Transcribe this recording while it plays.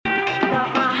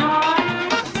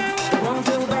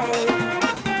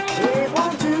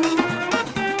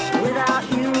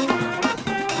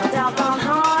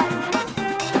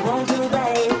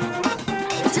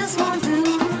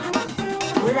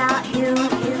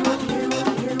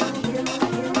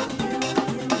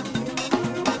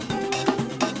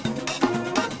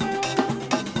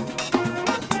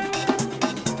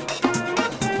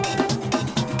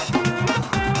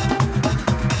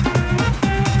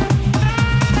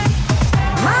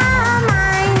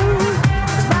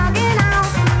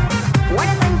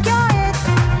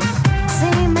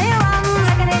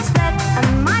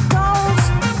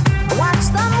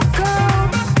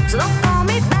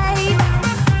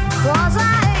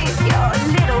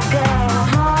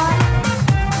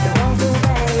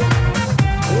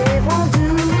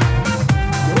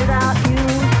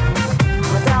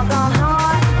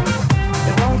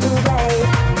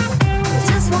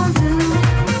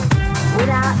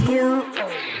you.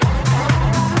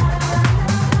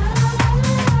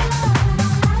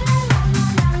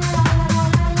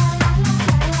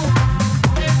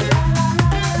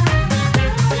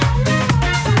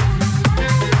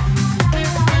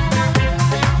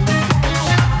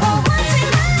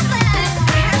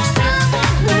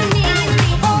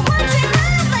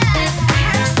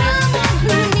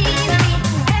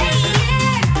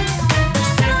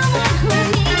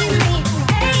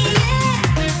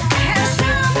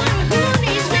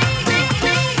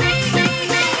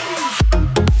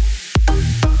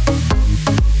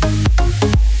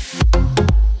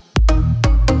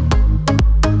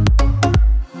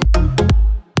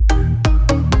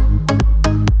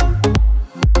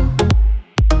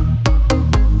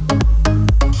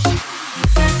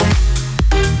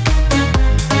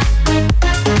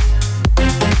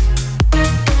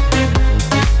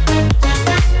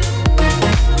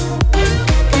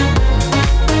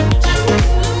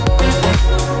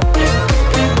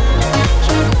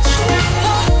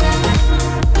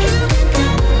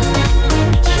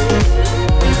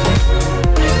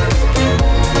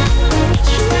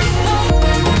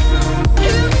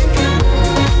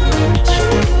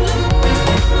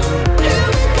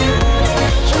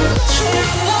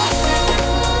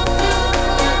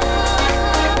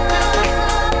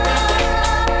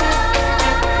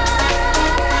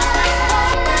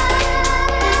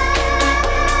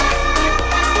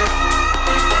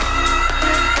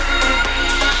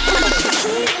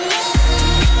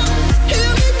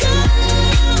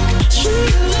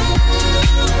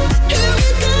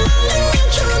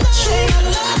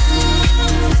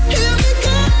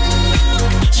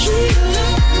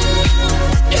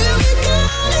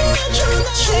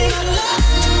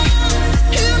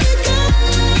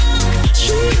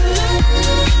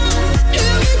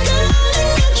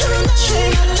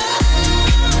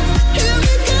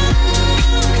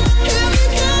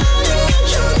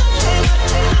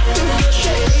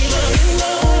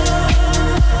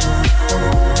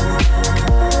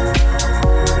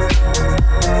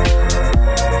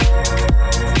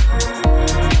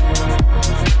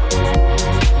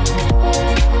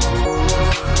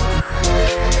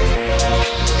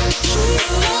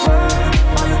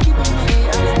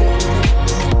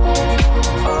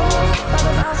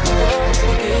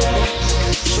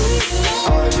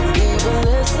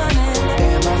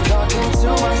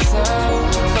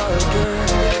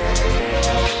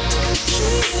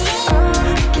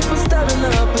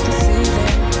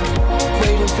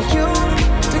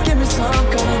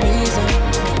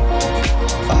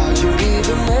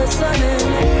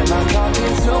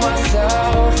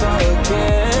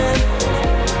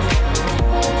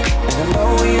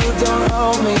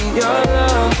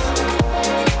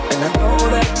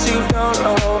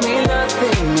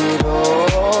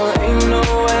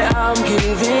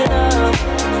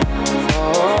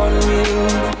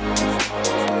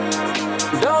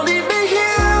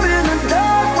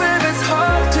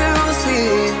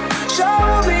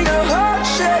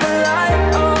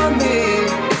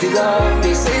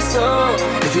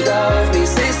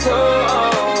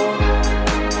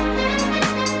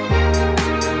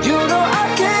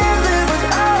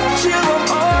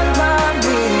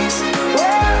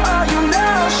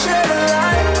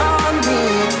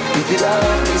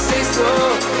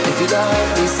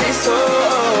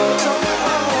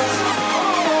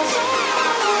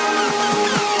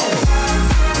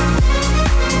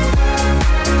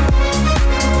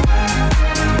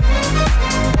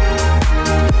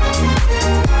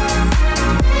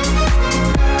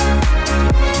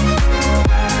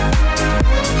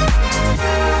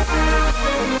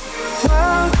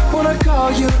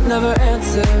 Never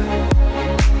answer.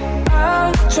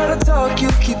 I try to talk, you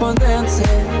keep on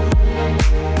dancing.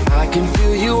 I can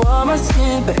feel you on my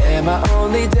skin, but am I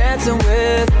only dancing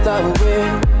with the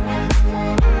wind?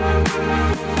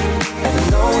 And I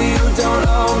know you don't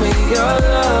owe me your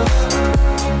love,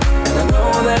 and I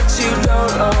know that you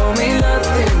don't owe me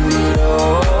nothing at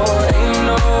all. Ain't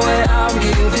no way I'm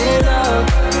giving up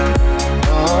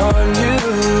on you.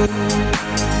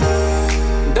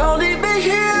 Don't leave me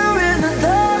here in the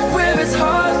dark where it's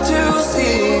hard to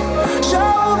see.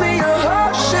 Show me your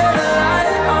heart, shed a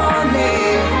light on me.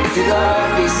 If you love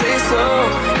me, say so.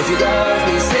 If you love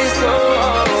me, say so.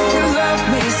 If you love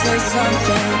me, say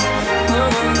something.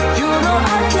 You know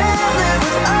I can't live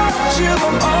without you.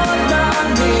 I'm on my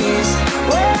knees.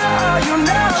 Where are you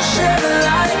now? Shed a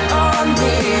light on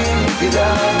me. If you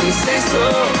love me, say so.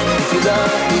 If you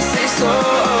love me, say so.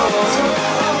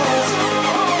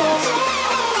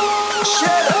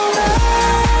 Shed a light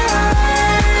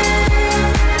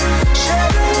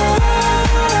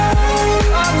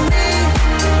on me.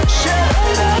 Shed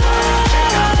a light.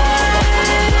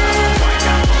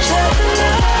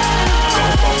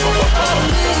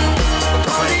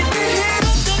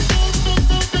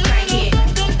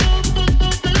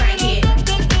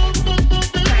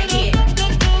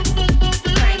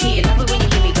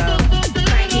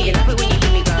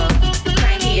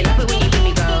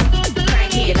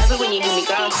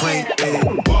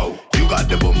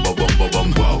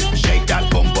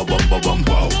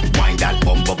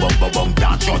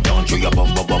 a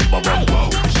bum bum bum bum bum. Whoa,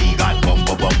 she got bum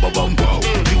bum bum bum bum. Whoa,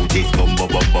 you taste bum bum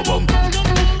bum bum bum.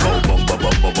 Go bum bum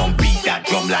bum bum bum. Beat that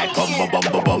drum like bum bum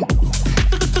bum bum bum.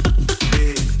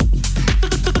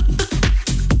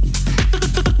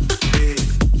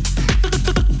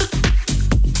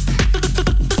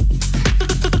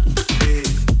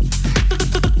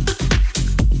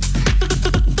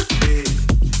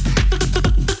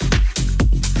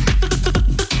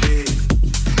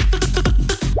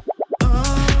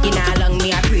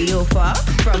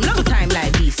 From long time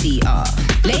like VCR.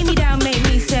 Lay me down, make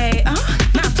me say,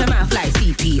 mouth to mouth like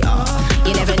CPR.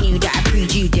 You never knew that I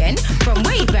pre'd you then. From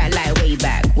way back, like way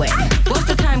back when. What's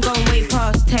the time gone way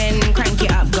past 10? Crank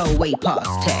it up, go way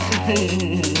past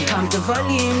 10. Pump the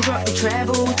volume, drop the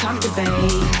treble, pump the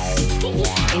bass.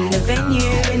 In the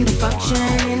venue, in the function,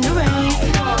 in the rain.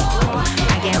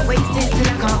 I get wasted till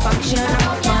I can't function. I'm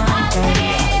off my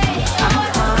face. I'm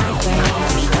off my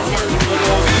face.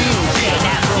 Shake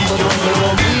that boom boom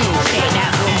boom boom. Shake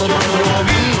that boom boom boom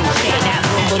boom. Shake that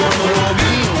boom boom boom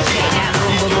boom. Shake that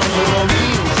boom boom boom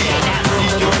boom. Shake that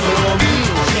boom boom boom boom.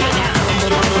 Shake that boom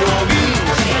boom boom boom.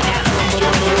 Shake that boom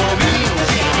boom boom boom.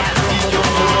 Shake that boom boom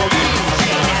boom boom.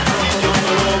 Shake that boom boom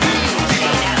boom boom.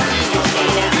 Shake that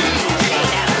shake that shake that shake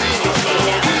that shake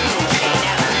that shake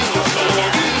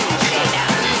that shake that shake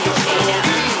that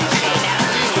shake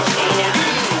that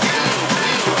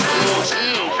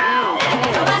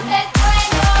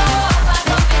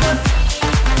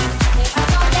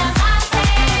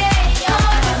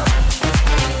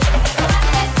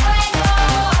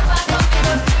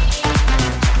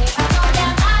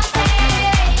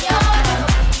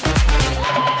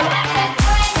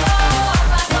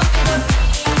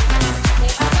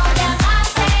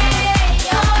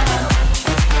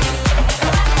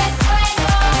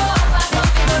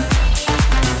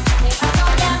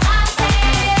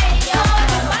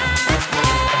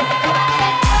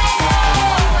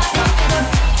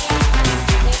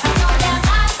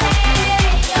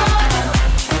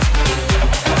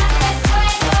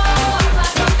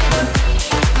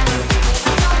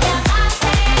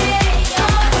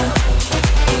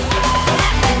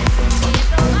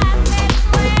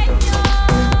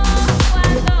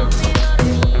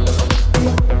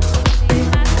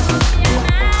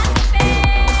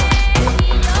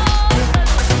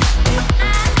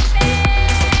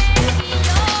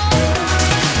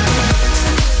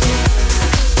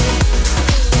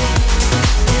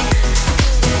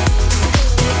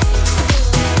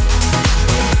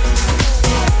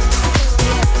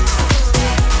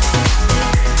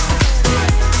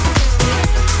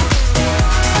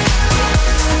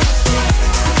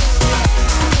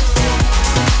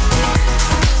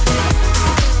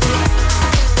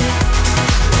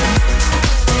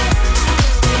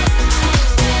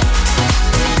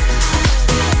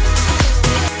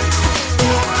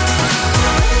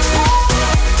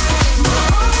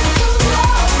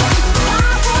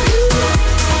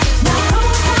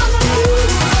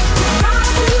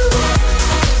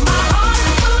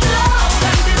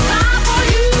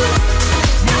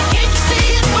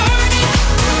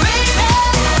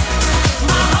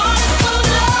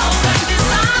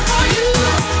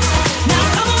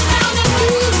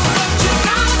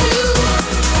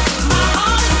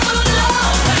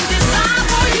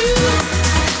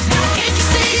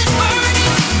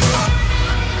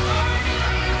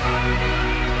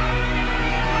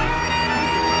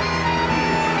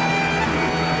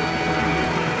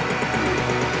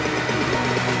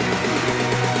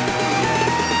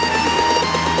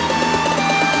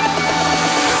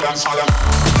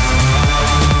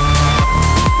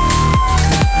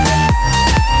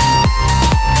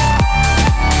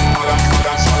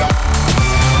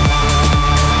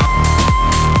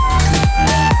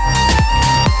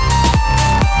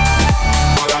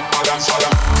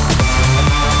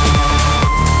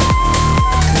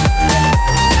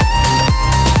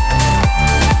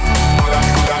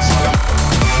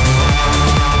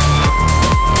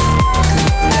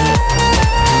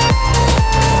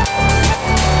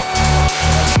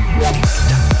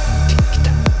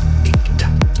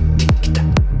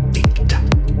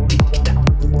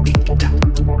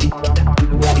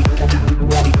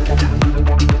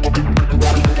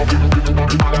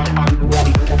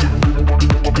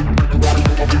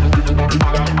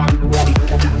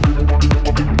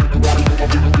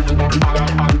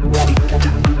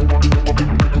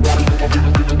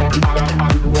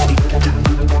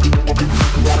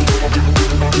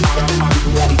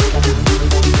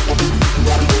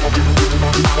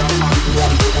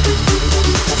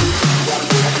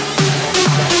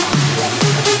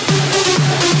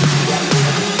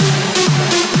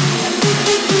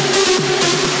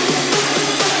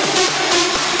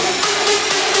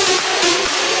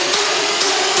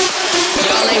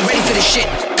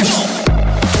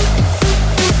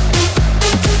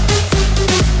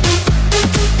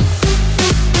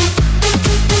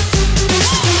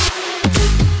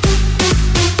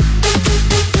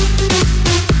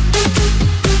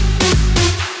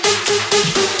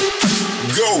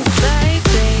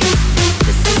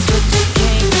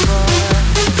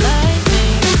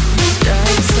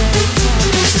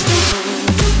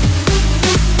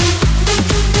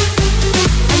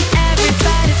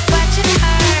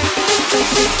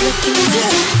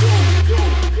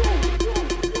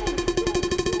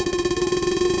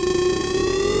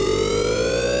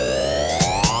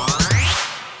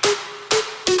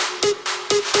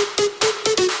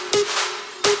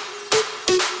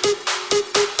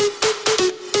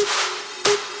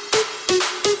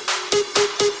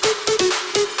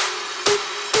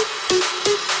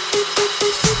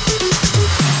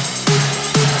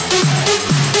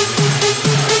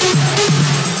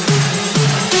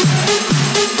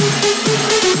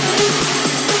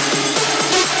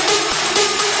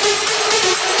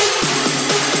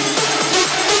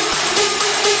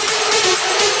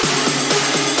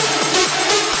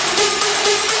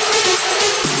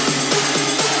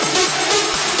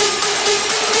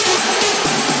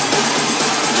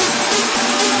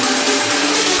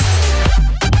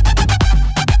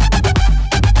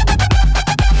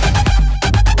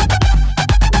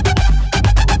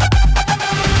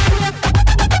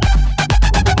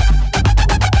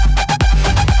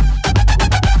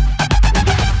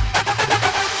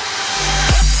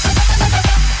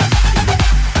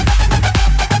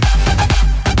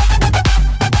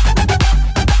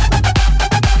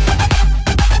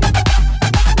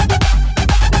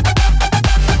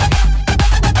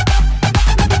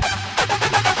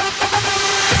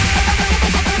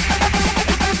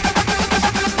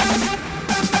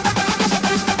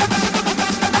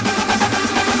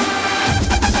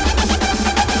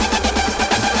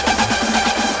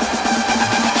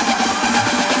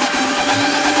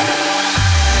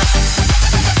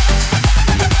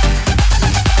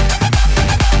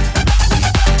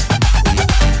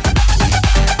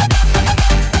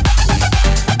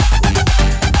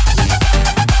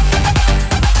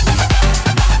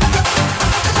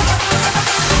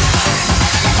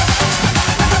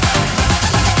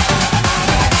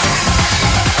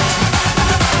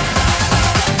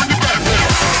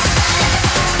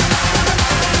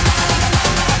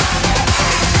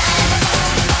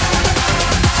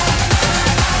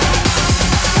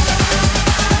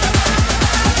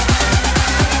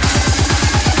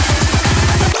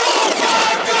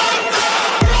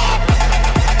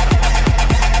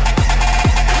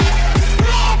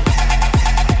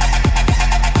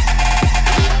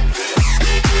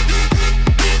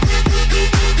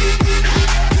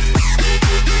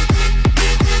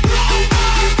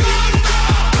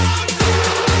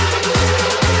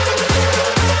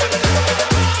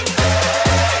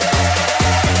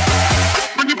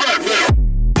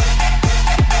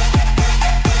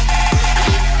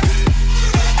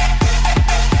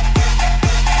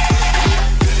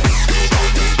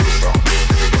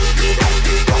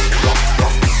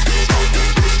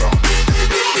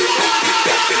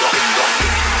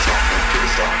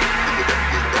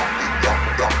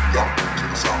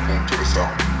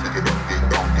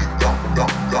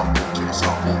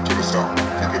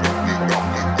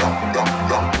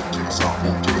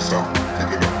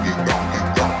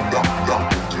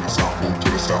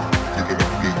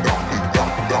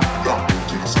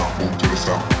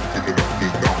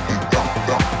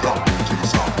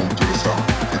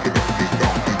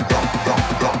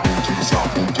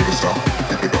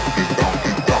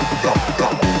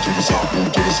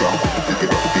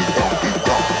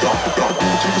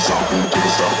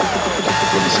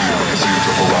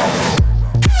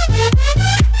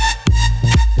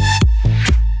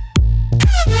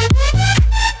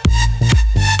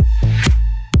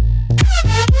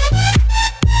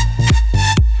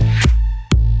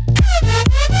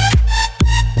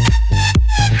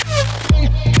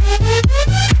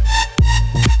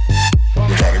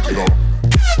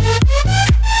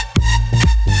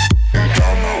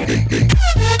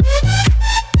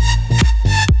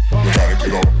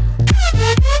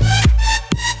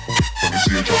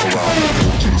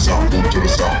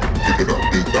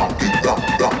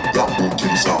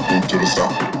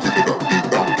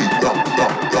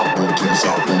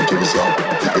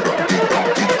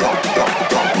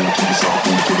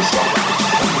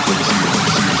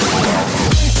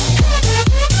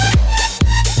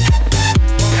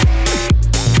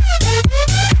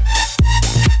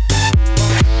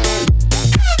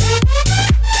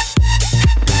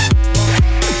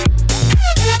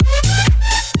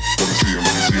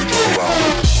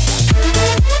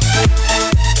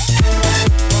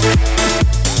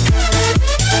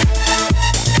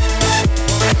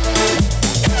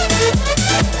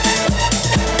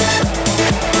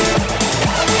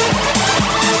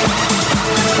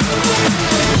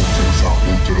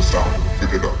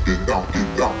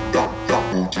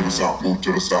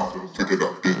south, pick it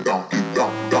up, get down,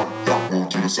 down, move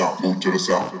to the south,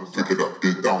 pick it up,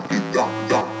 get down,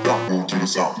 down, move to the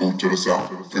south, pick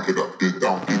it up, get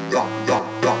down, down,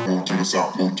 move to the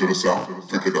south, pick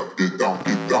it up, get down,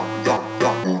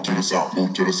 down, move to the south,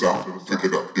 pick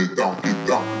it up, get down,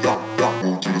 down,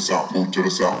 move to the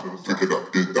south, pick it up,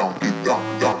 get down,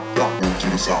 down, move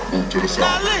to the south,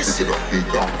 pick it up, get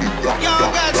down, y'all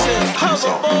got your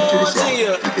hoverboards and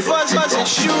your fudge lunch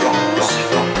shoes.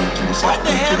 What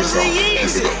the hell is the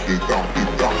Yeezy?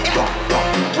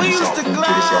 We used to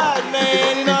glide,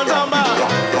 man, you know what I'm talking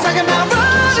about? Talking about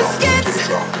roller skates,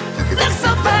 look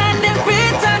so fine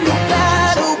every time you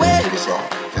glide away.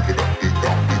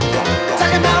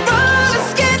 Talking about roller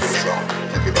skates,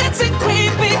 dancing queen,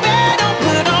 baby, don't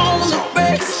put on the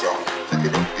brakes.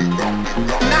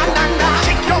 Nah, nah, nah.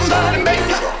 Shake your money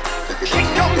maker,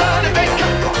 shake your money maker,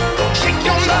 shake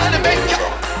your money maker,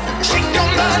 shake your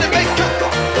money maker,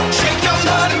 shake your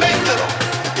money maker,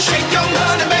 shake your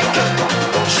money maker,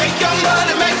 shake your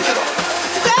money maker.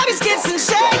 Grab his kids and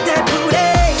shake that booty.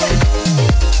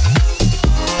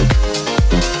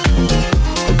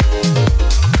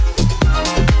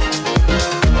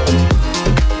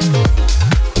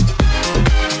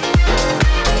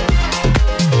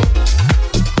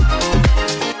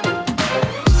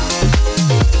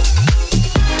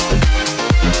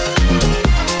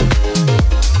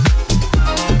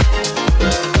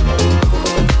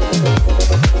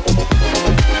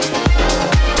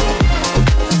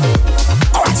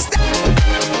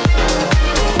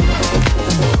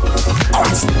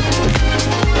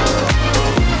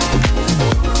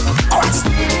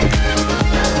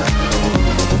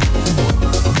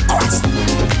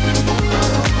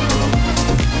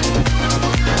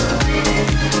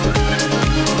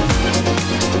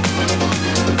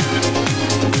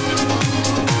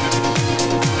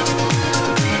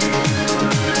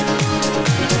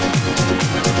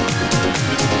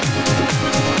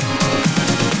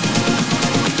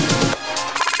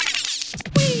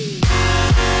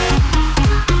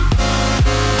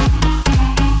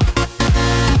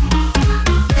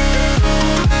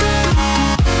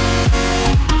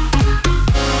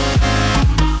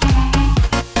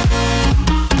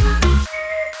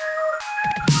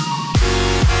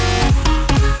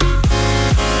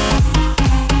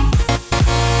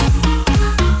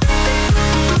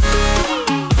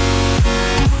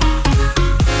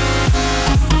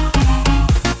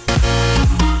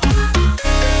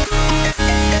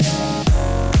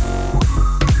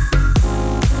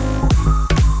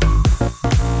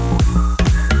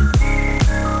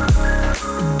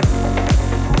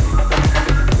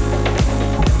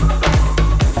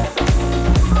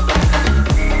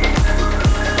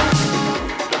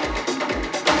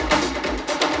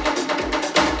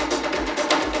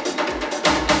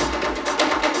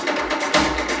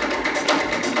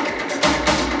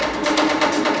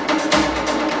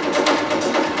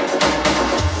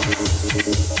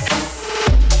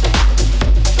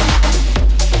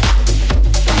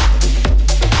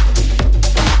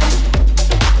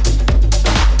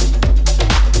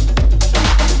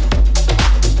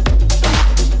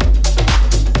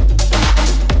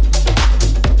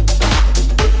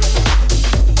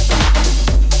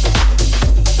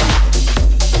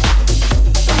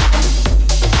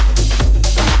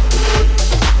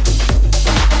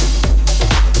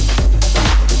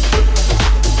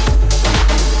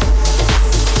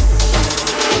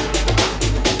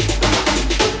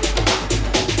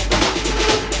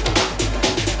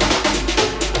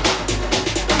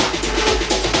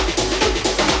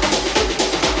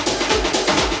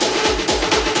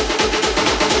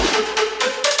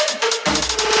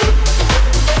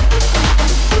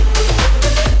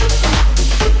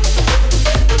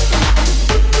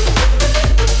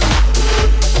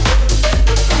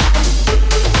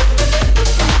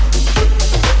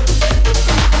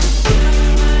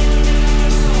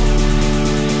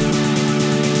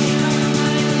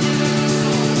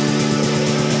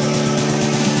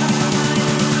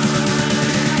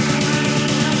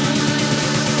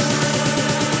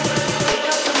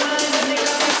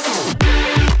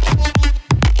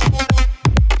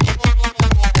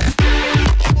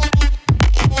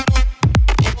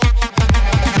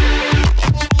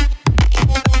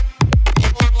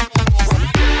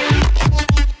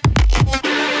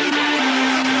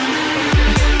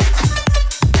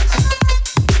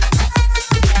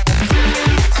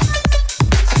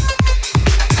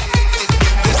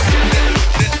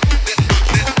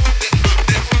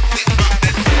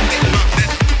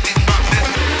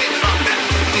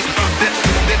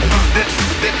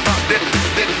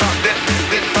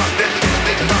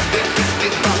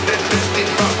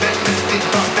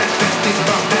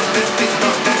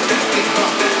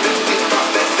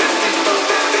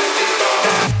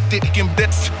 Did you get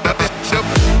this?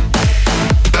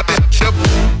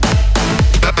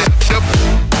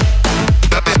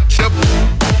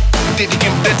 Did you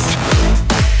get this?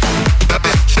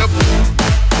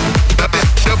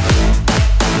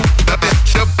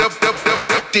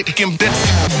 Did you get this?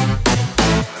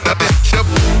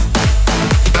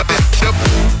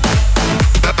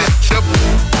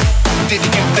 Did you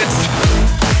get this?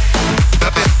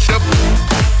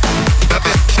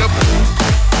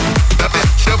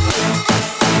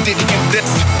 Did you get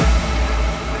this?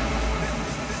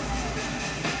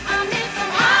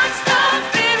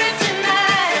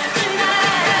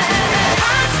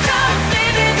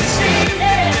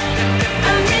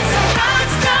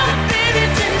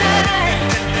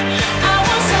 I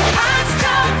want some hot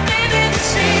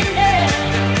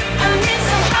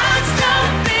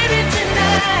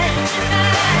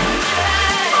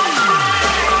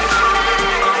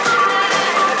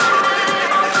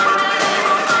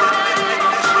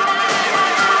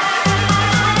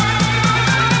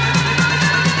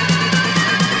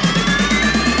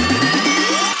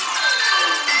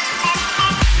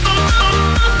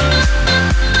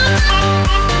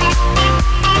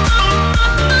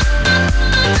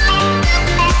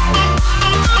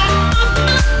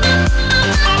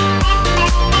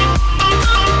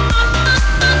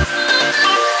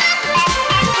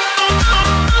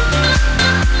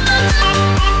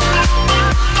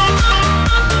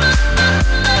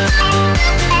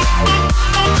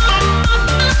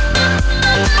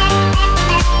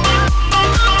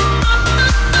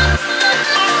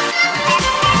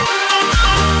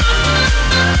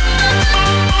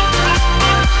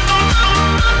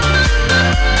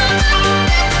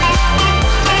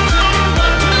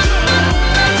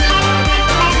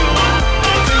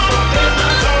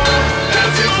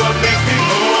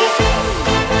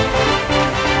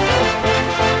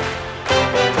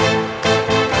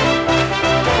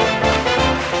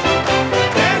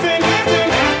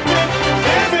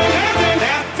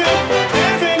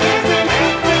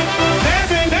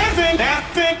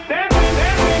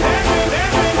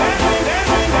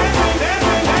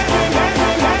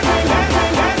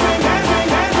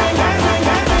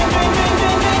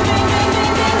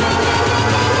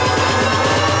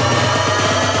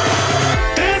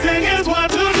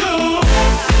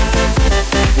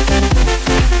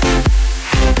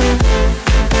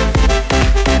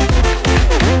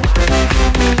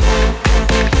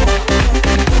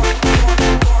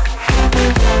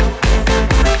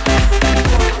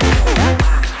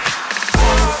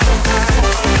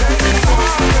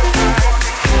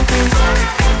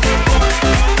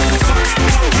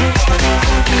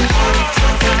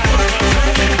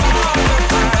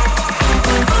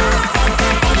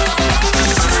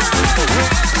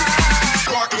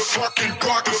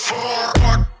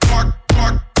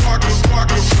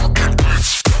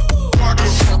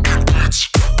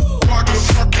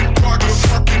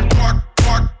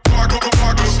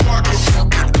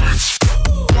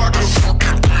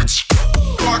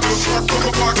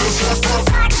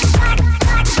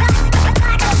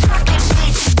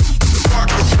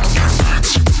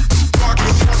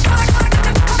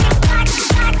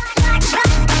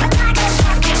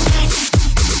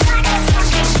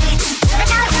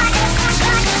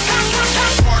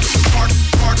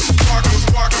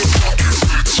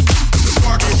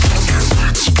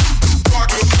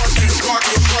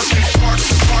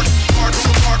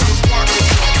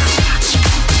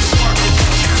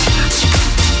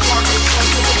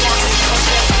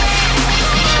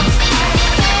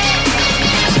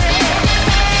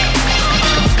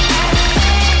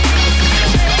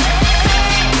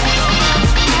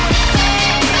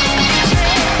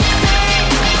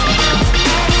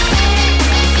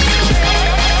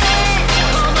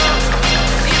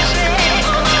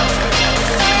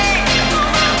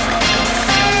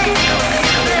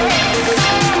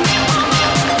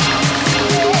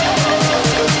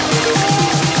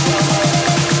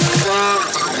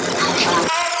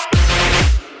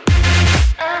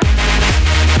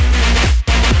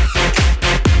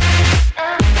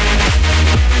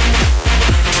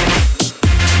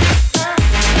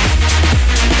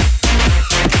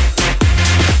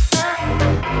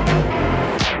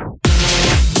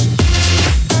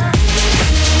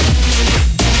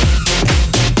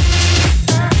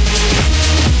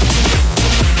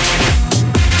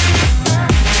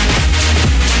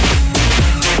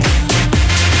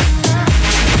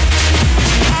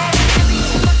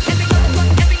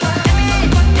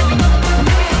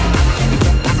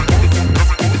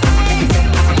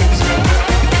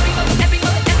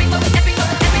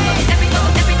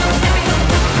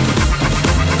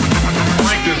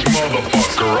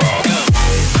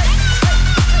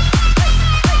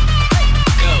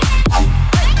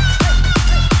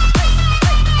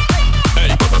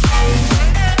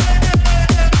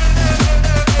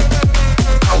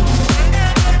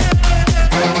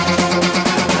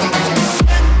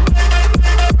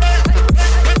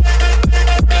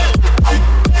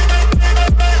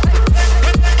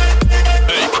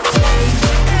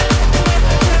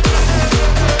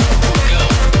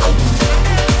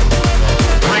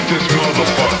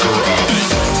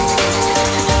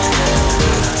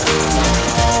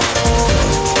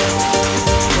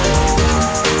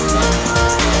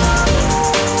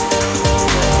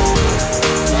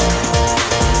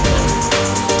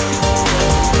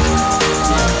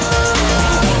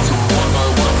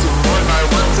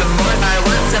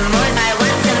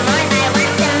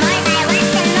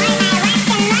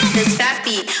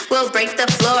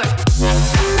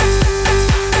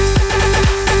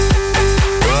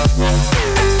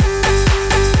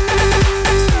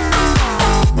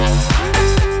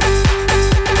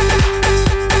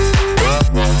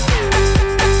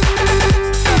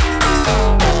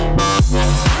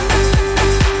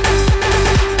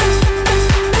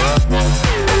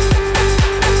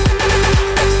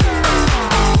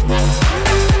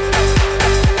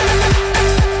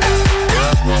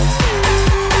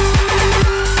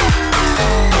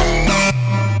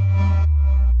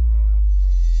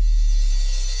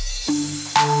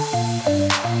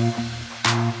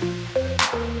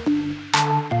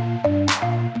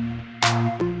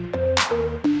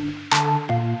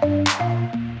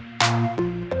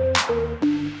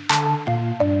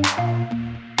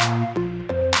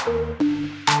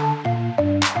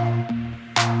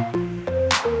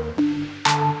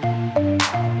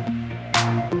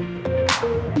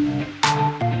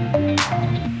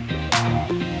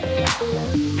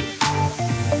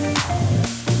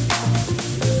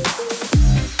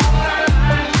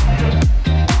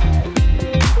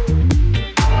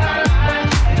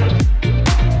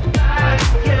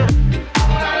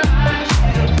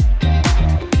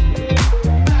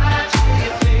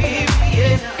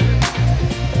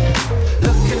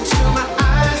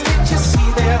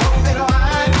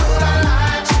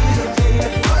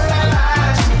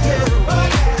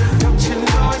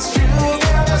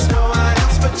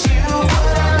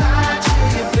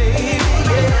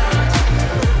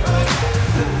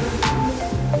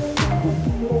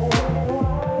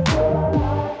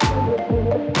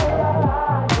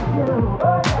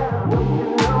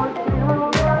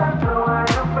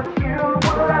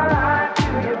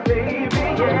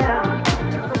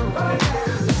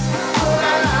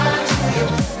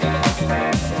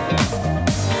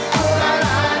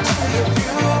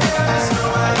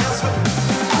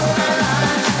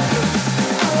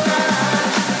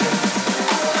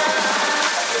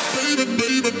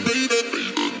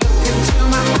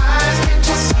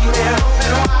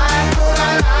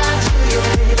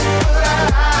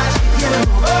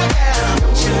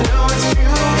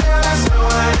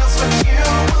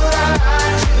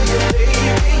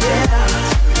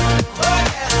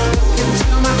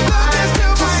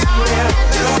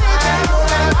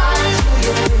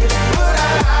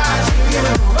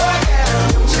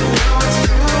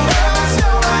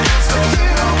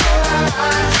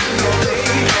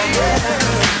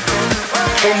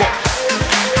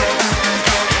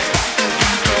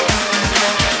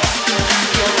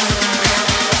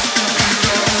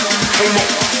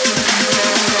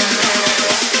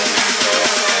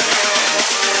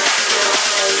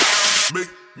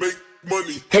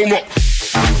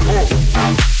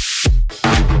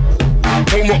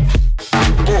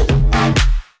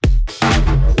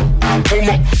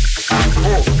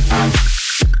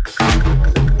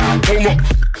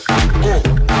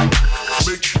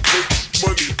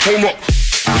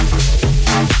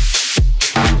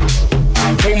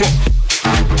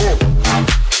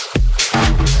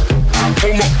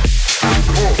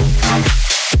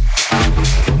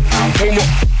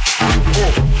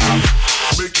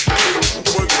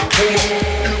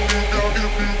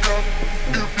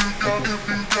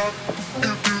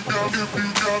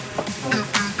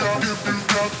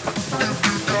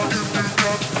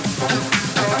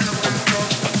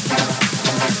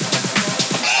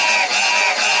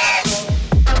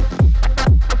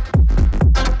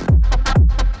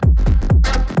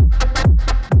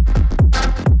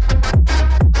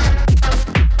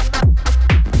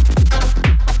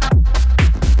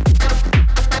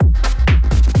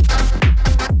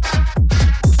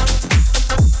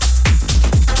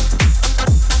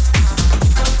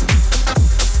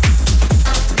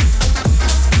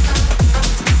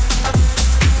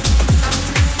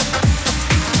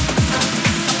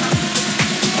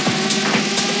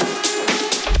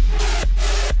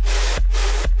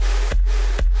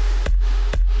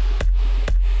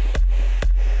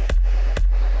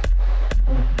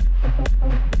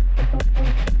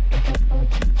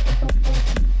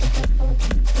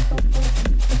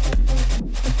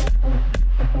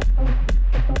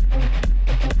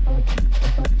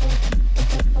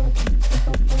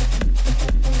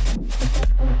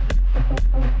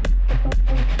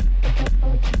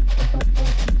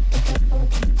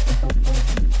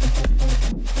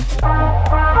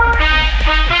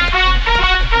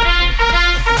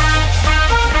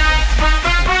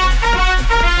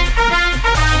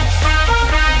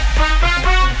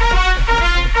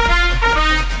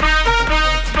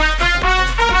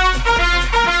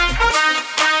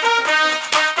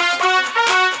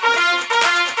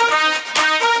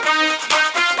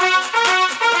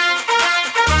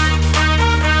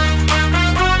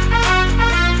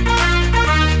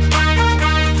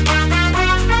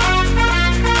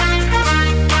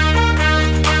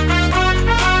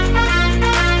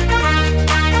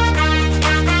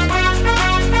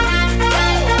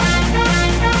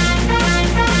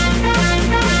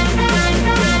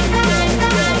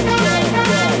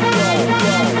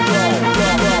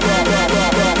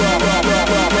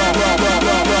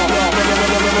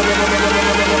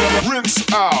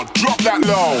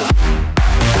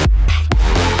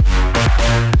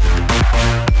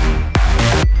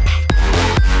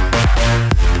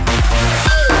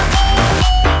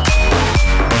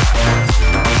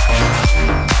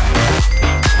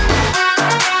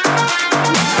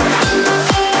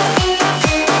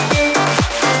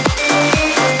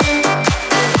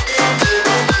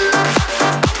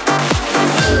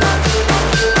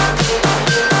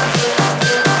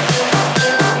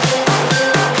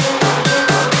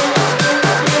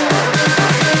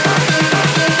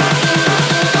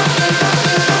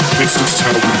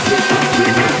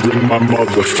my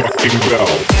motherfucking bell.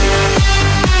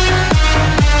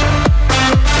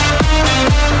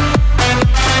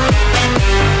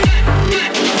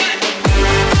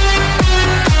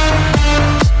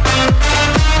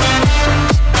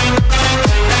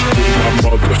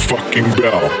 Motherfucking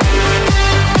bell.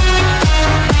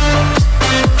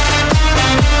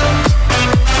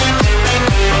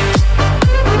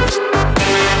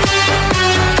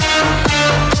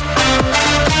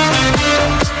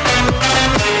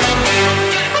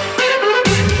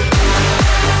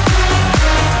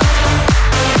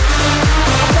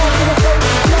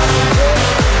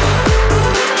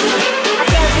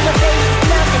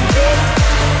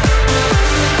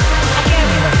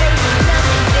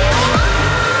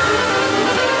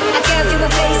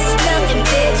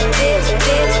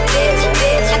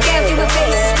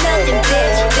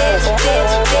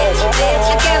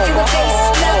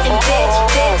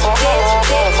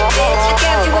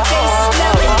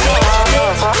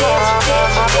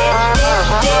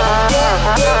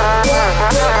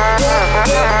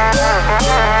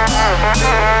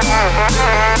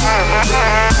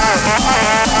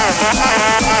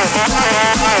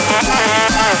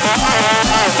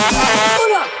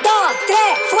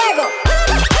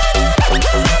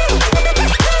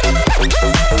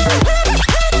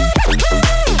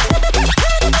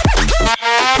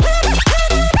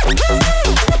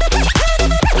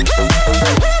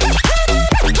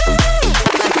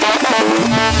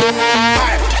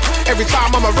 Every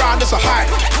time I'm around, it's a high.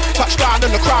 Touchdown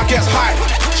and the crowd gets high.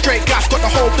 Straight gas, got the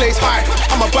whole place high.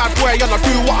 I'm a bad boy and I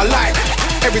do what I like.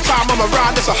 Every time I'm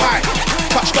around, it's a high.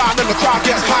 Touchdown and the crowd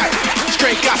gets high.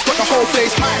 Straight gas, got the whole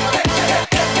place high.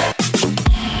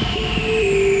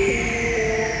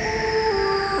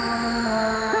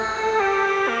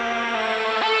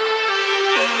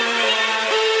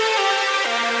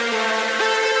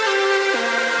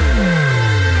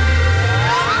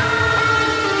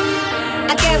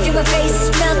 I gave you a face,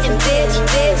 it's melting, bitch,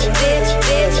 bitch, bitch,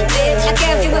 bitch, bitch. I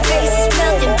gave you a face, it's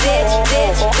melting, bitch,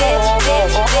 bitch, bitch,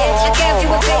 bitch, bitch. I gave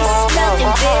you a face, it's melting,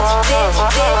 bitch, bitch,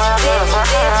 bitch, bitch,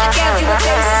 bitch. I gave you a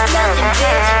face, it's melting,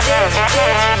 bitch, bitch,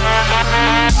 bitch.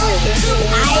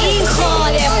 Ay, hijo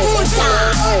de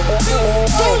puta,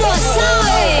 tú no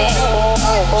sabes.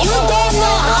 You don't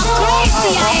know how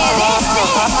crazy I am, ese.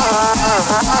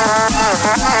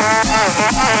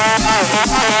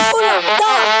 1,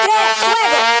 2, 3,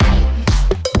 fuego.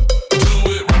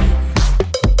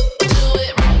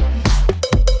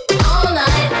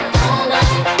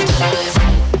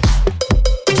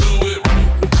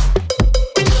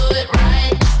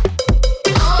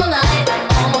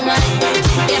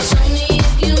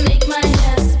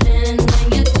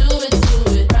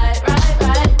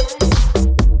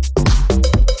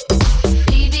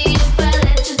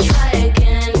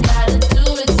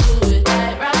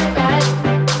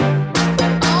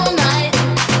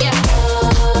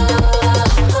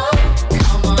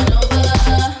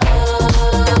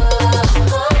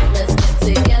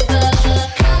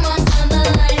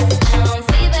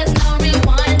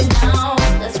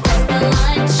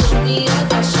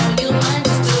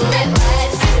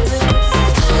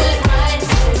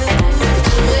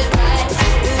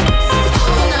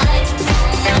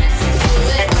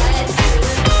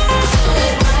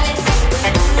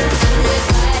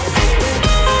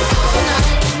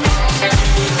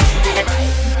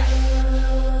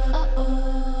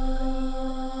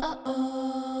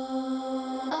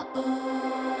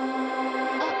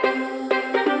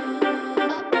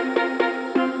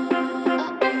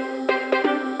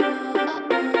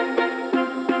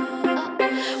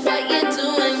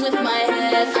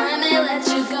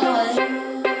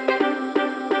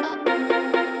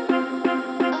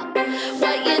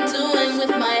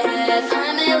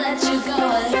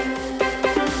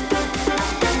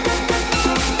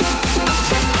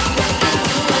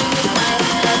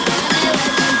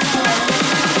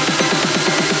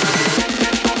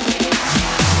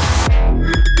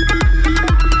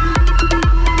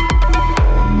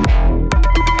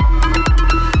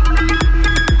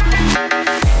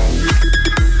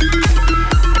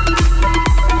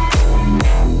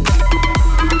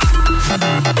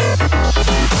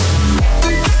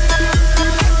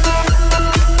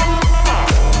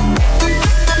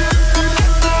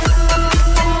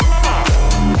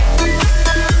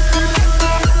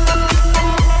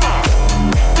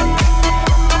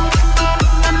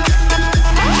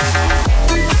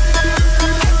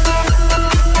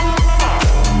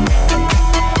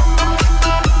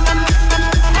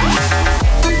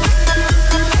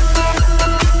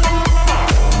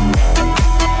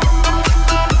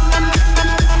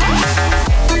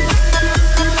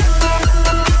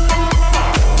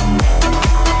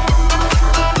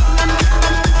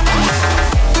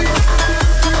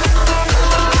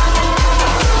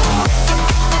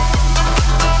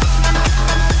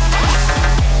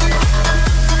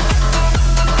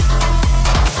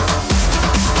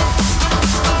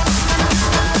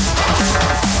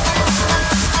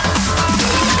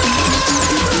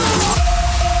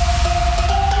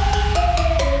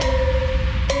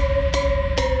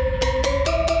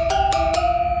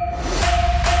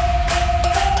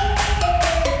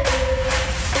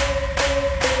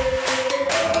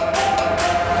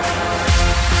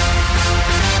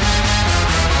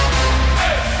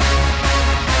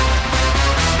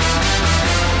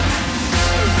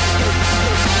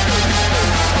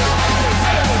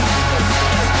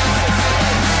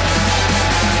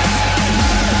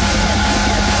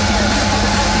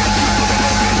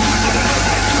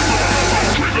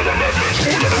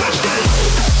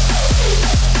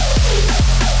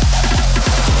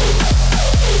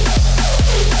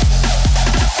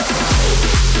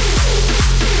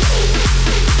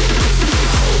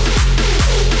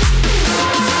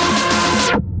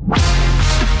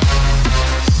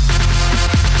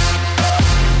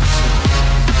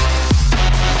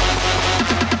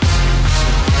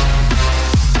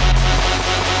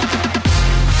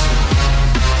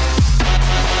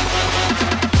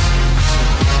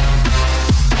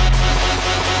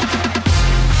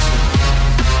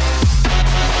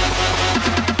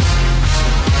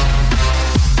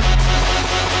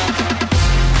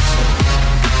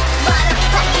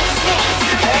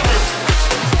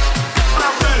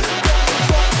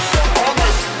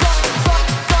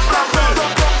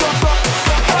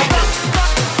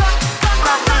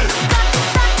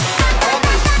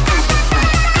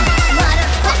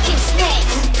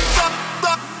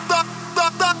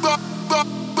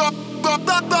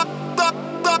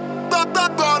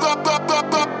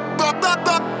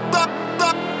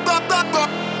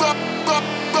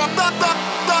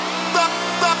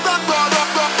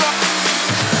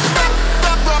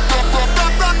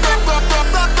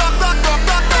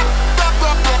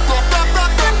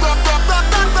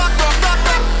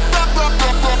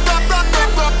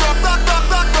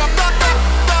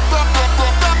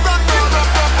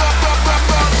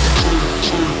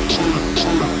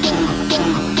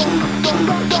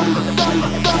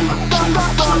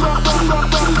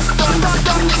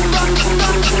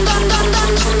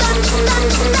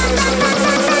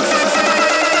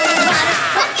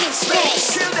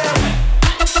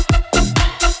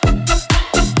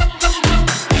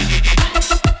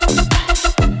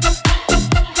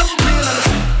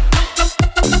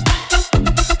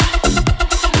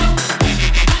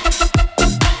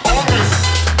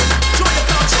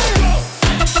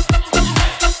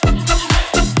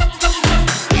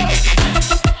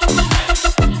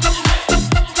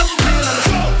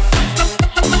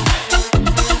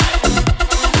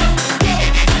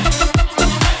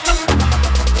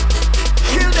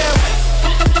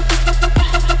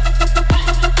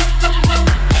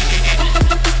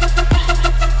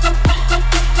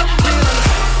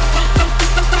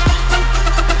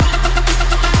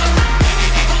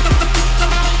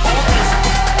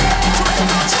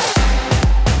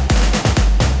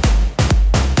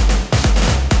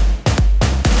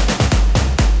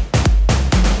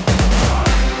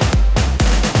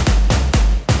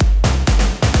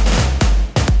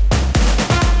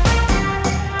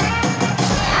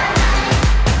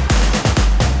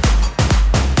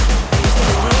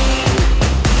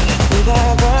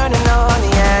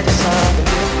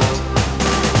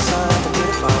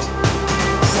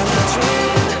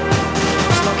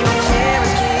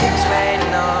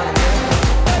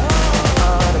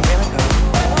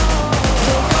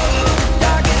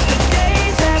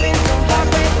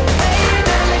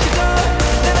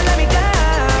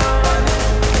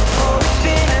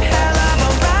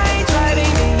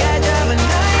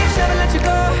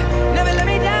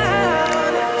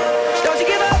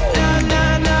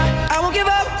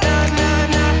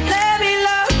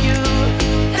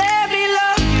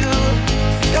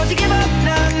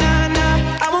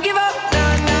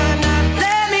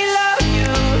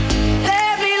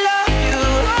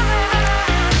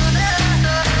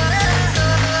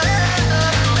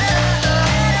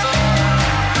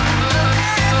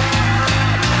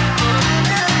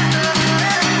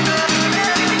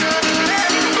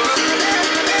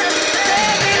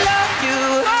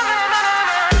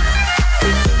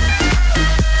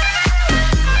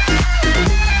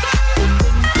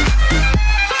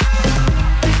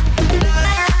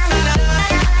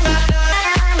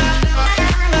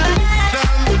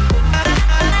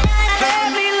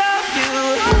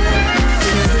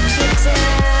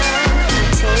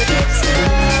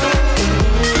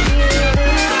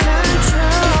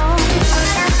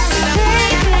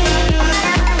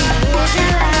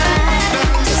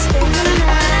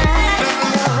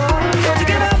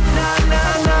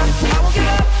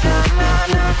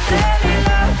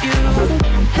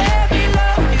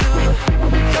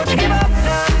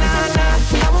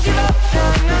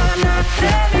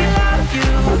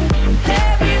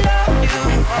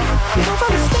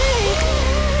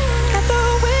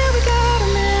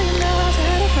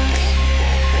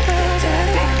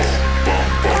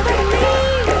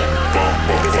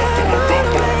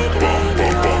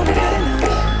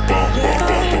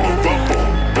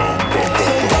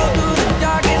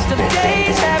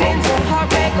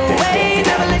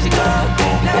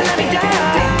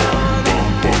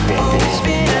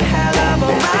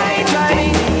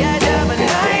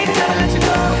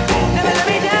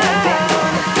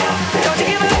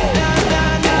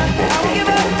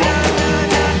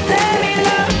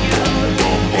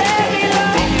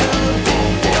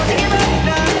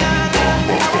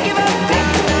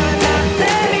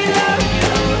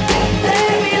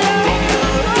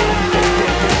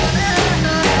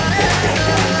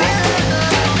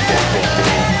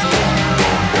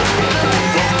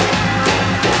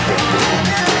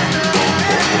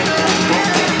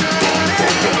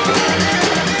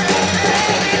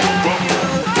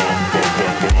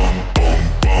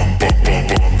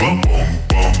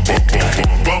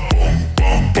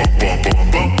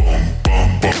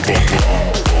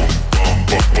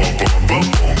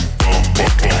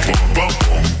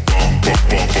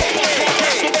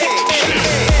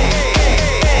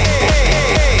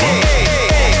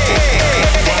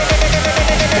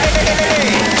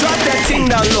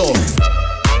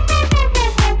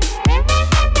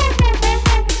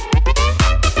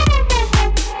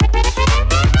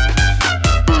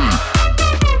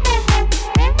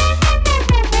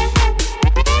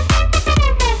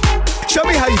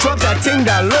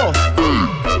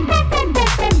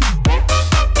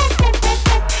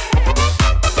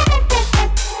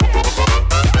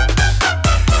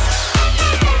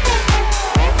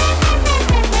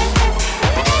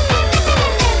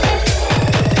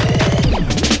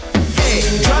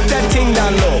 thing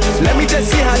down low. Let me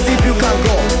just see how deep you can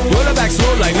go. Roll it back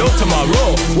slow like no tomorrow.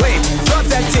 Wait, drop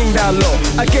that thing down down low.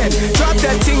 Again, drop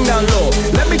that ting down low.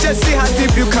 Let me just see how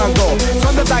deep you can go.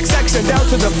 From the back section down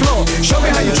to the floor. Show me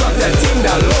how you drop that ting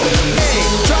down low. Hey,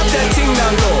 drop that ting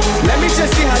down low. Let me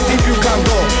just see how deep you can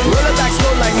go. Roll it back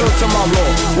slow like no tomorrow.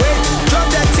 Wait, drop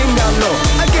that ting down low.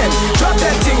 Again, drop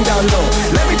that ting down low.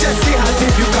 Let me just see how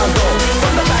deep you can go.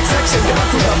 From the back section down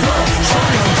to the floor. Show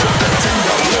me how you drop that ting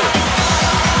down low.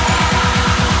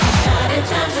 It's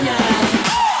time tonight.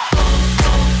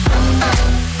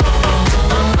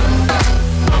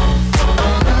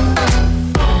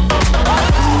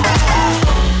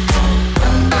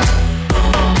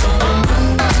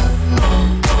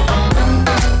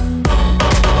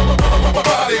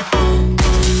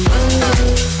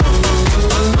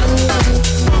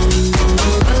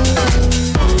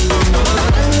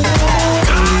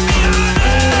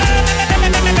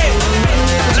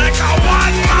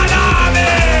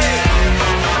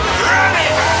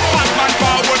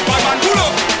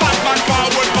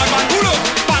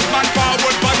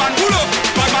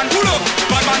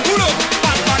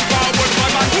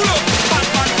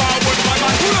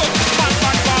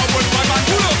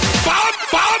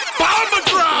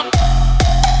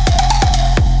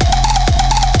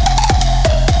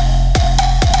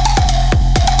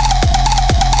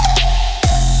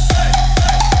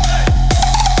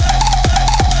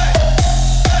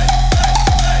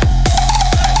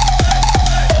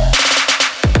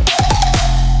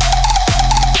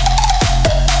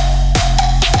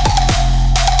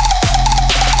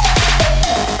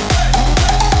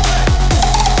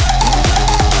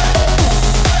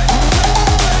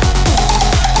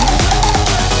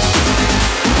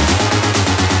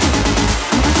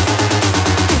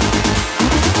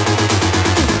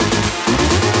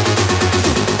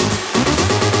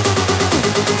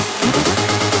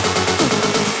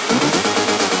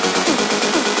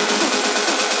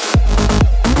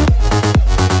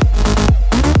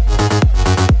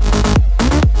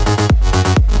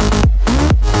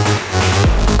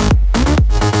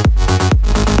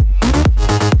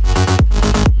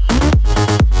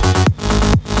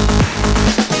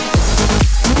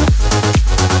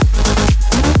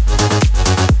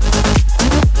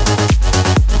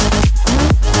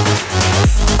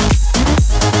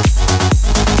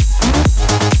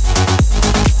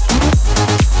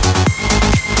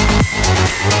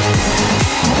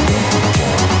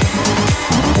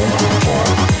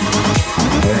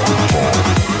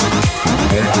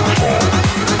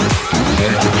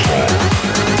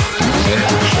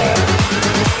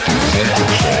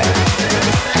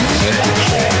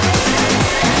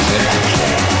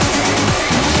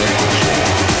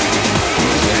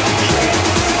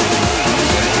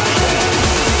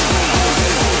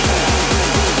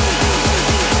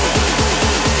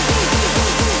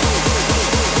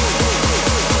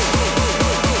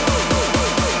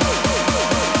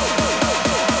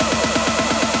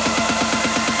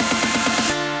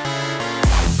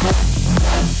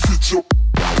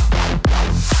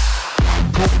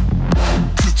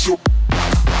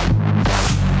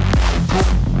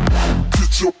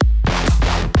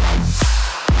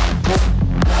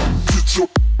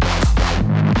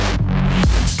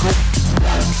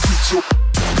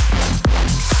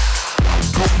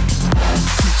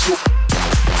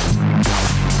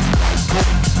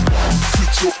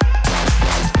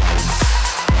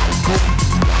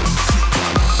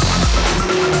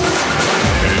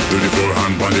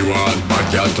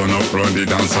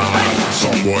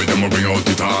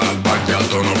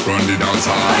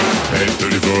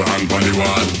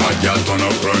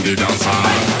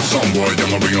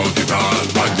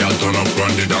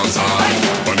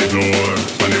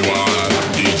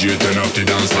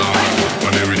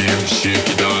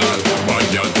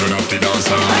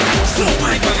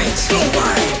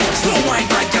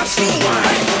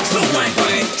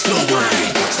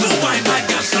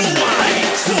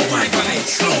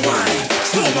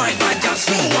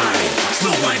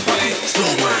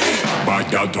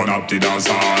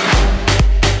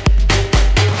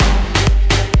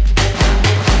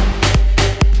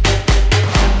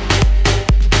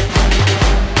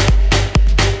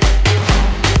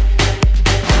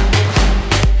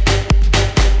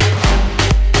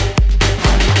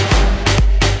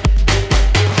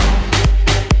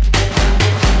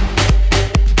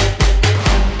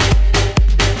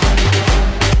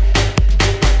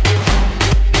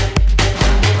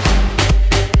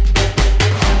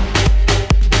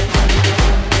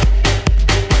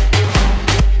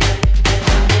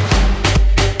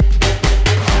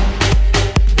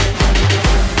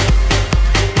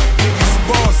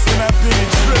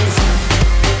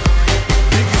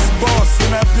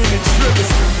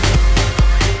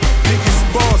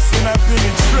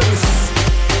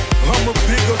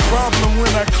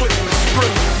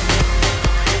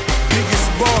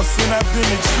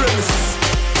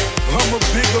 a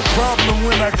bigger problem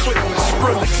when I click with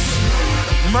Skrillex.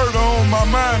 Murder on my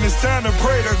mind, it's time to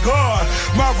pray to God.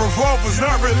 My revolver's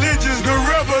not religious, the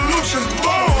revolution's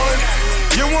born.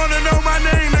 You wanna know my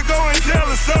name, to go and tell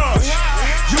us us.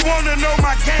 You wanna know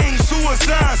my gang,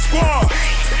 Suicide Squad.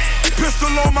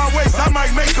 Pistol on my waist, I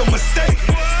might make a mistake.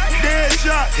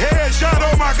 Headshot,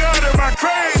 oh my God, am I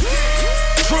crazy?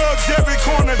 Drugs every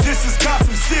corner, this is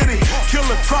Gotham City.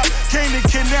 Killer Croc came to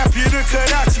kidnap you to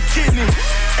cut out your kidney.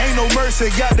 Ain't no mercy,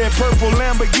 got that purple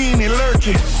Lamborghini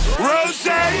lurking. Rose,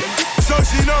 so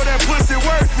she know that pussy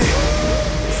worth it.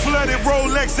 Flooded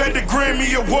Rolex at the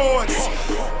Grammy Awards.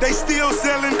 They still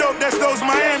selling dope, that's those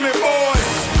Miami boys.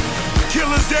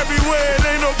 Killers everywhere, it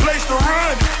ain't no place to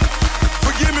run.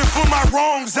 Forgive me for my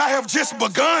wrongs, I have just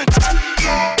begun.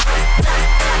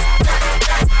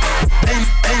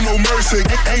 Ain't no mercy,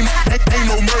 ain't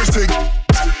no mercy.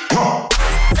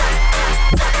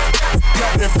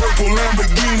 Got that purple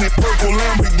Lamborghini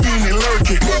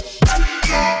lurking.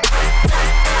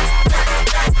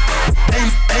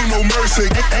 Ain't no mercy,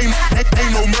 ain't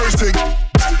no mercy.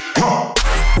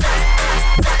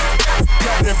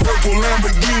 Got that purple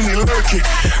Lamborghini lurking.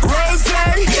 Rose.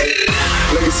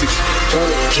 Legacy,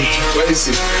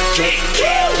 legacy,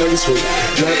 legacy,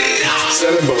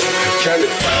 selling ball, candy.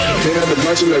 They had the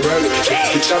macho like Randy.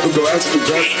 The chopper go out to the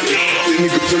ground. This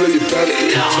nigga pull up your body.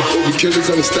 Over killers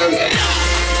understand it.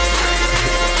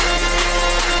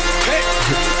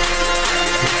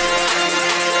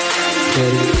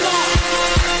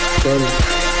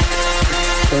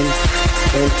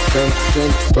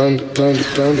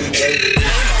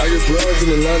 I get broads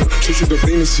in Atlanta, chasing the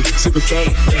Venus shit, sipping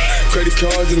fountain. Credit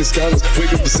cards in the scammers,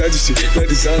 wake up beside your shit, let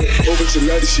design it, over to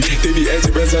ladder shit. They be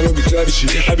anti-rats, I don't be cloudy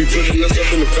shit. I be putting us up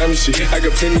in the family shit. I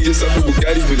got plenty of stuff with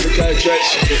Bugatti, but look how I track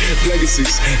shit.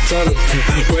 Legacies, tunnel,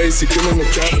 ways, he killing the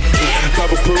counter.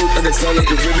 Pop a perk, I got signed up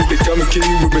the village, they come and kill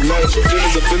you with bananas. For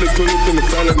feelings, I feel it, pull up in the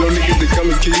fountain. No niggas, they come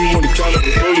and kill you on the counter.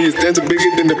 The bully is dancing bigger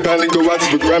than the pound. Go out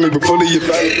to the Grammy, but pull it, your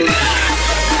body.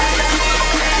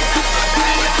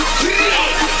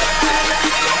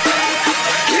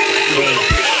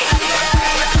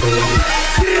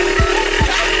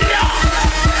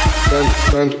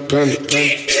 Panda.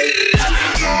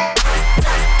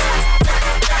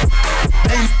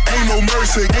 Ain't no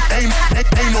mercy, ain't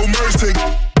no mercy.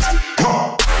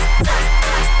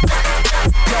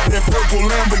 Got that purple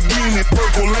Lamborghini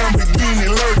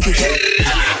lurking.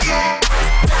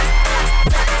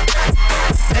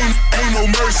 Ain't no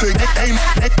mercy, ain't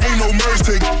no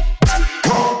mercy.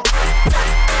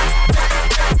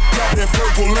 Got that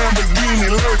purple Lamborghini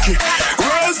lurking.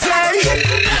 Rose.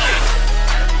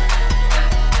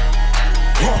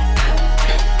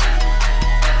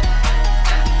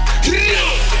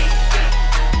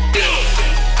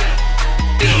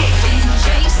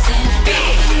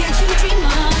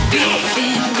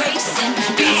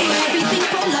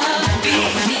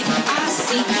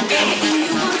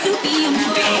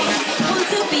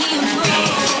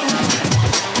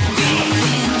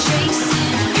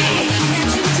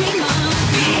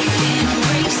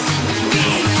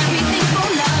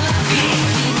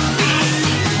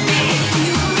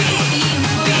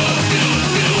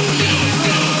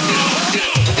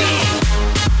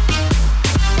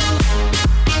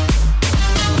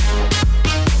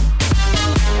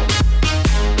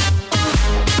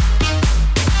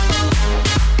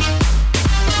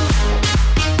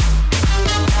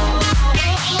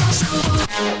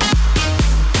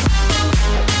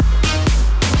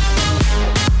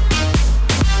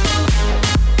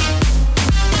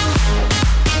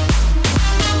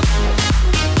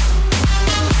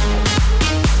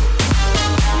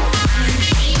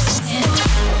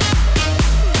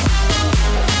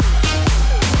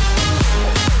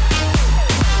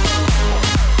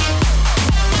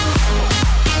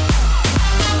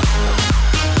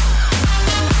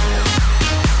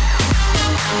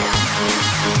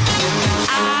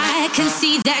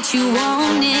 You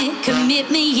want it,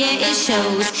 commitment, yeah, it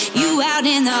shows. You out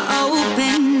in the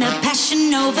open, a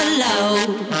passion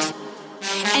overload.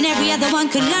 And every other one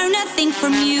could learn a thing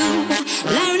from you,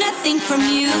 learn a thing from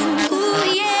you.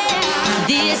 Ooh, yeah.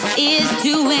 This is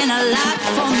doing a lot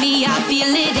for me, I feel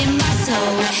it in my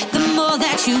soul. The more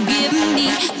that you give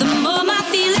me, the more my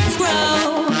feelings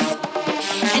grow.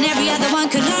 And every other one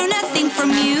could learn a thing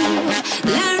from you,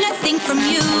 learn a thing from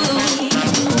you.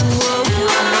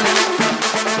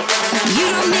 You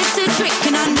don't miss a trick,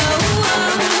 and I know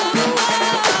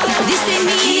this ain't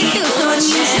me, and it feels so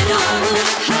unusual.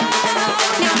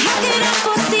 Now how could I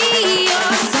foresee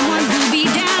someone who'd be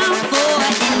down for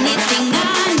anything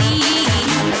I need?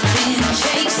 You've been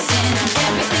chasing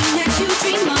everything that you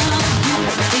dream of.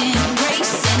 You've been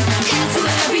racing.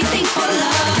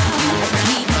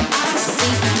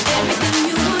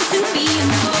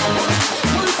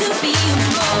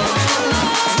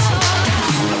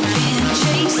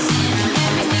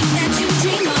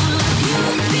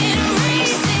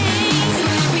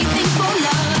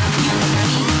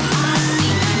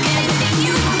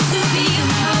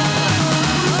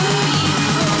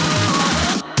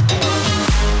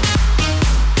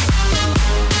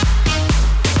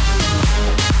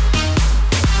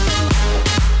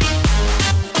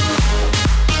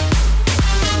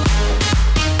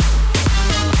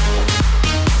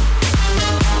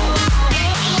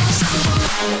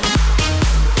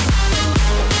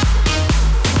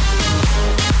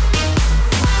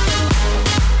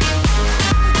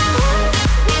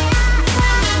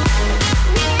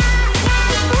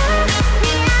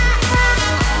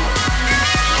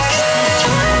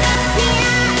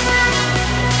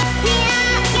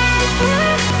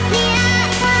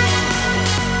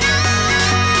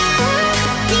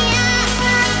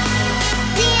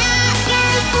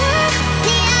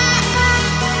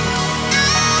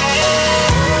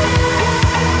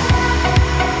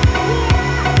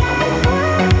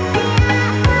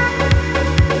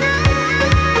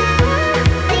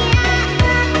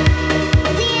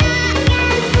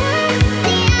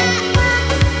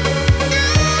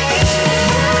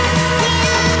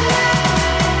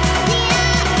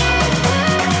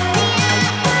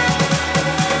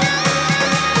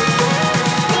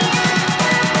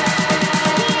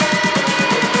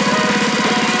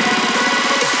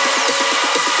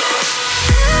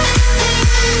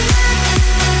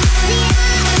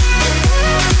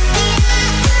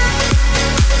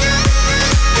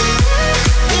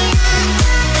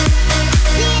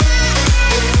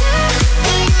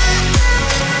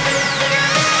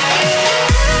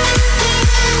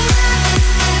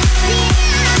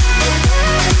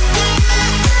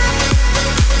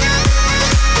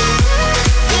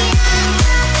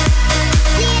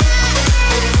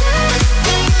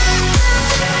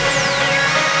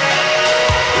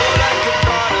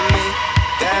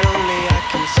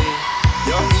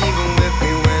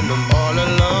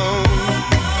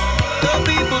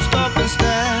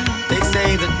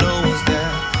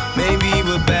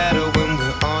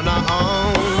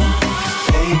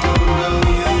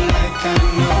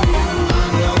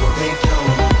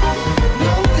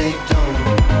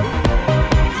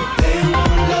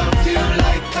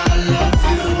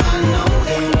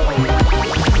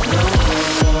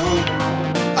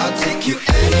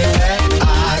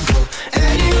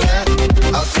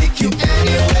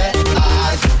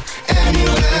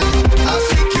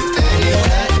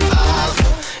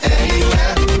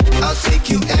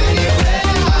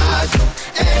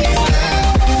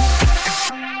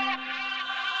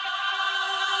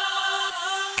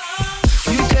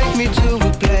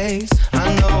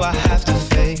 I know I have to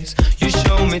face. You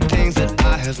show me things that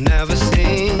I have never seen.